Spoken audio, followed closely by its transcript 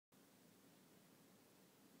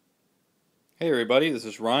Hey everybody, this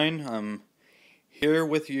is Ryan. I'm here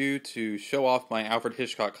with you to show off my Alfred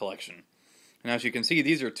Hitchcock collection. And as you can see,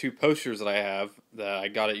 these are two posters that I have that I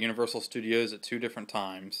got at Universal Studios at two different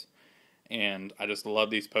times. And I just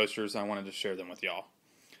love these posters, and I wanted to share them with y'all.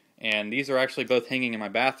 And these are actually both hanging in my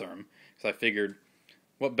bathroom, because I figured,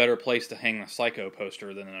 what better place to hang a Psycho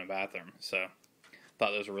poster than in a bathroom. So, I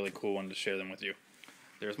thought those were really cool, wanted to share them with you.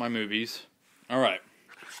 There's my movies. Alright.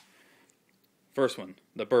 First one,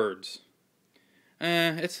 The Birds.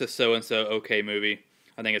 It's a so-and-so okay movie.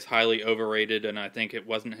 I think it's highly overrated, and I think it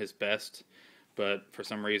wasn't his best, but for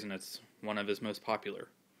some reason it's one of his most popular.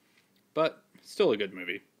 But, still a good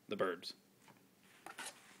movie, The Birds.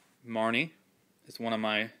 Marnie is one of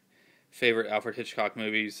my favorite Alfred Hitchcock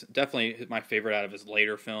movies. Definitely my favorite out of his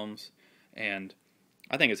later films, and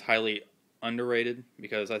I think it's highly underrated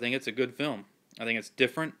because I think it's a good film. I think it's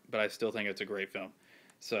different, but I still think it's a great film.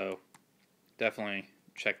 So, definitely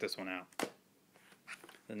check this one out.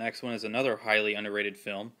 The next one is another highly underrated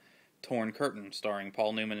film, Torn Curtain, starring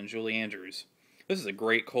Paul Newman and Julie Andrews. This is a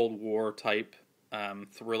great Cold War type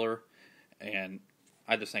thriller, and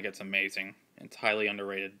I just think it's amazing. It's highly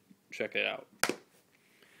underrated. Check it out.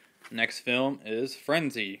 Next film is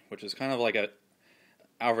Frenzy, which is kind of like a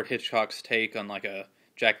Alfred Hitchcock's take on like a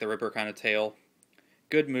Jack the Ripper kind of tale.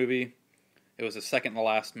 Good movie. It was his second to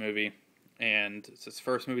last movie, and it's his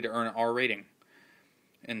first movie to earn an R rating.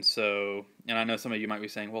 And so, and I know some of you might be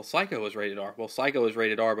saying, well, Psycho was rated R. Well, Psycho was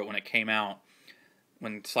rated R, but when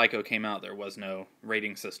Psycho came out, there was no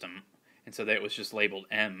rating system. And so it was just labeled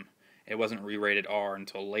M. It wasn't re-rated R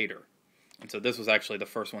until later. And so this was actually the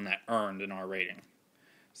first one that earned an R rating.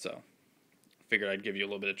 So, figured I'd give you a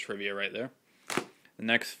little bit of trivia right there. The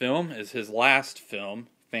next film is his last film,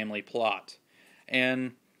 Family Plot.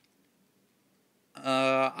 And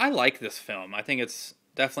I like this film. I think it's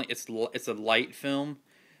definitely, it's a light film.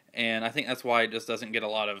 And I think that's why it just doesn't get a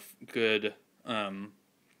lot of good, it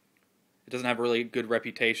doesn't have a really good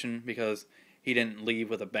reputation because he didn't leave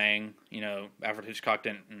with a bang. You know, Alfred Hitchcock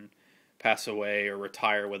didn't pass away or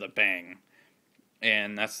retire with a bang.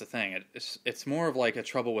 And that's the thing. It's more of like a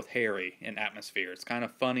Trouble with Harry in atmosphere. It's kind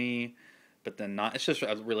of funny, but then not. It's just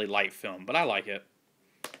a really light film, but I like it.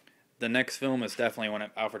 The next film is definitely one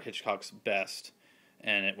of Alfred Hitchcock's best,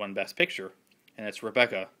 and it won Best Picture, and it's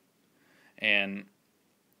Rebecca. And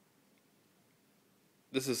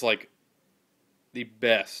this is like the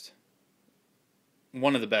best,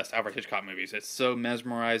 one of the best Alfred Hitchcock movies. It's so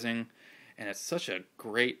mesmerizing, and it's such a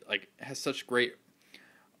great, like, it has such great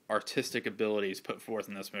artistic abilities put forth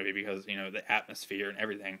in this movie because, you know, the atmosphere and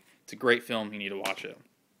everything. It's a great film. You need to watch it.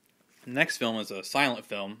 The next film is a silent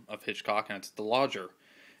film of Hitchcock, and it's The Lodger,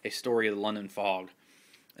 a story of the London fog.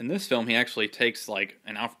 In this film, he actually takes like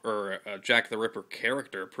a Jack the Ripper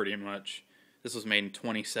character, pretty much. This was made in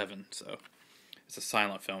 1927, so it's a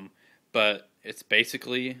silent film, but it's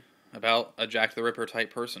basically about a Jack the Ripper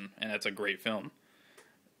type person, and it's a great film.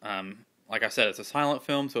 Like I said, it's a silent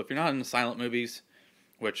film, so if you're not into silent movies,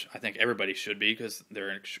 which I think everybody should be because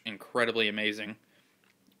they're incredibly amazing.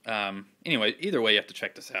 Anyway, either way, you have to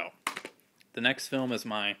check this out. The next film is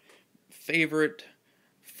my favorite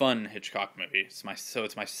fun Hitchcock movie. It's my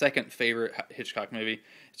second favorite Hitchcock movie.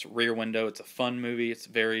 It's Rear Window. It's a fun movie. It's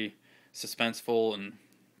very suspenseful and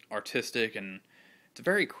artistic, and it's a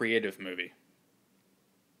very creative movie.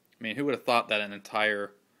 I mean, who would have thought that an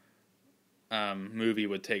entire movie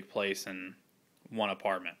would take place in one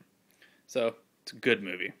apartment? So, it's a good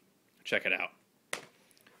movie. Check it out.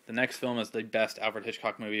 The next film is the best Alfred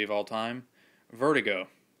Hitchcock movie of all time, Vertigo,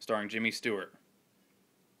 starring Jimmy Stewart.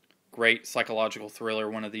 Great psychological thriller,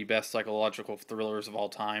 one of the best psychological thrillers of all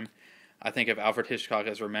time. I think if Alfred Hitchcock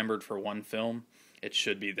is remembered for one film, it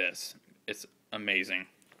should be this. It's amazing.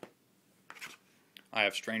 I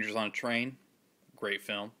have Strangers on a Train, great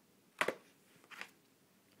film.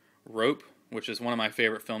 Rope, which is one of my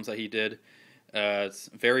favorite films that he did. It's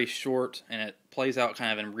very short, and it plays out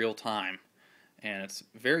kind of in real time. And it's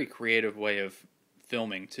a very creative way of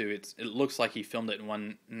filming, too. It looks like he filmed it in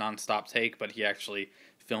one non-stop take, but he actually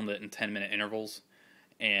filmed it in 10-minute intervals.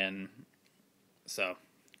 And so,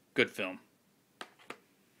 good film.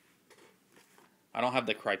 I don't have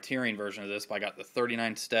the Criterion version of this, but I got the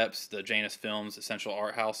 39 Steps, the Janus Films Essential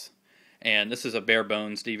Art House. And this is a bare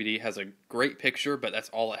bones DVD. It has a great picture, but that's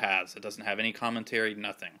all it has. It doesn't have any commentary,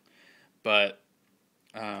 nothing. But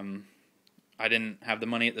I didn't have the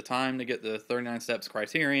money at the time to get the 39 Steps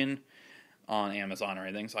Criterion on Amazon or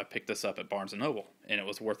anything, so I picked this up at Barnes & Noble, and it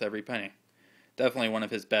was worth every penny. Definitely one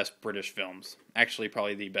of his best British films. Actually,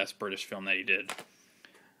 probably the best British film that he did.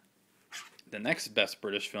 The next best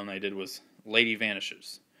British film that he did was Lady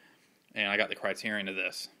Vanishes. And I got the Criterion of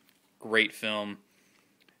this. Great film.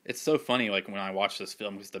 It's so funny, like, when I watch this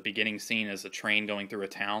film, because the beginning scene is a train going through a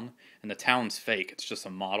town, and the town's fake. It's just a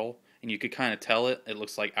model, and you could kind of tell it. It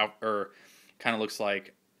looks like, kind of looks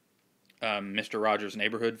like Mr. Rogers'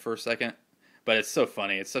 Neighborhood for a second. But it's so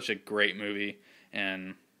funny. It's such a great movie,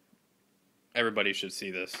 and everybody should see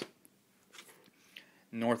this.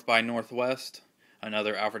 North by Northwest,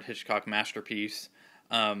 another Alfred Hitchcock masterpiece.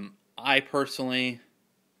 I personally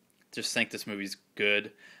just think this movie's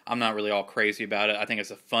good. I'm not really all crazy about it. I think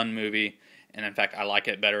it's a fun movie, and in fact, I like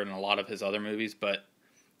it better than a lot of his other movies. But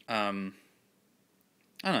I don't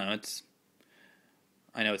know.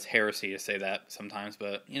 I know it's heresy to say that sometimes,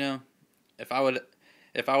 but you know, if I would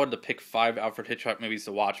to pick 5 Alfred Hitchcock movies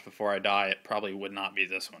to watch before I die, it probably would not be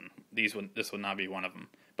this one. This would not be one of them.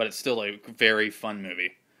 But it's still a very fun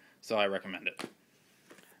movie, so I recommend it.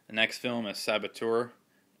 The next film is Saboteur,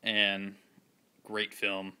 and great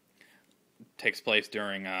film. Takes place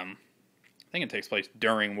during, I think it takes place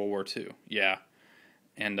during World War II. Yeah,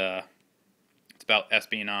 and it's about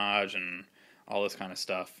espionage and all this kind of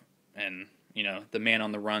stuff, and you know, the man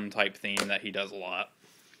on the run type theme that he does a lot.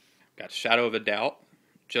 Got Shadow of a Doubt,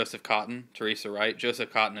 Joseph Cotten, Teresa Wright.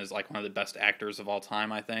 Joseph Cotten is like one of the best actors of all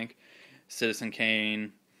time, I think. Citizen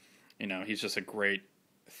Kane, you know, he's just a great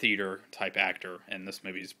theater type actor, and this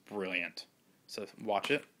movie's brilliant. So watch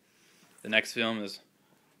it. The next film is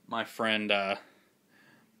my friend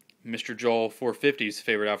Mr. Joel 450's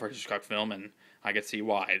favorite Alfred Hitchcock film, and I could see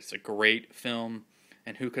why. It's a great film,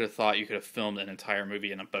 and who could have thought you could have filmed an entire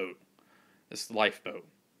movie in a boat? This lifeboat.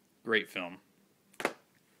 Great film.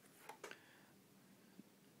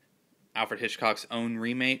 Alfred Hitchcock's own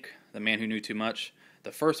remake, The Man Who Knew Too Much.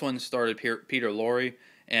 The first one starred Peter Lorre,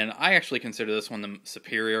 and I actually consider this one the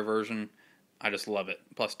superior version. I just love it.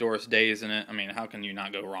 Plus Doris Day is in it. I mean, how can you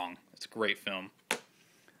not go wrong? It's a great film.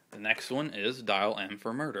 The next one is Dial M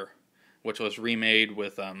for Murder, which was remade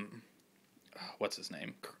with, what's his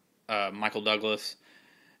name? Michael Douglas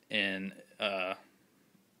in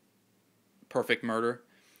Perfect Murder.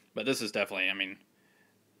 But this is definitely, I mean,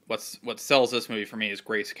 what sells this movie for me is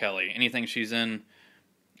Grace Kelly. Anything she's in,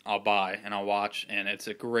 I'll buy and I'll watch, and it's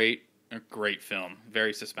a great film.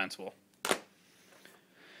 Very suspenseful.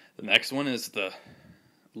 The next one is the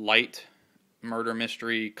light murder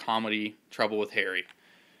mystery comedy Trouble with Harry.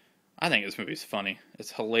 I think this movie's funny.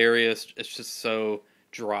 It's hilarious. It's just so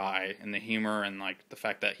dry, and the humor and like the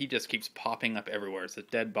fact that he just keeps popping up everywhere. It's a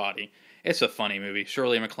dead body. It's a funny movie.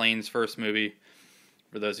 Shirley MacLaine's first movie.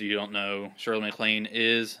 For those of you who don't know, Shirley MacLaine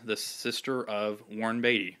is the sister of Warren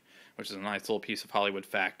Beatty, which is a nice little piece of Hollywood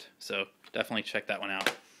fact. So definitely check that one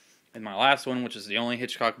out. And my last one, which is the only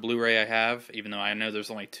Hitchcock Blu-ray I have, even though I know there's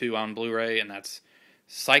only 2 on Blu-ray, and that's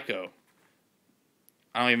Psycho.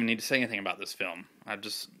 I don't even need to say anything about this film. I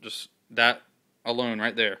just that alone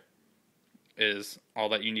right there is all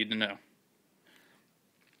that you need to know.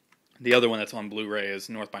 The other one that's on Blu-ray is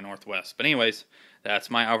North by Northwest. But anyways, that's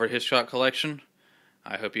my Alfred Hitchcock collection.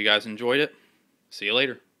 I hope you guys enjoyed it. See you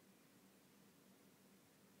later.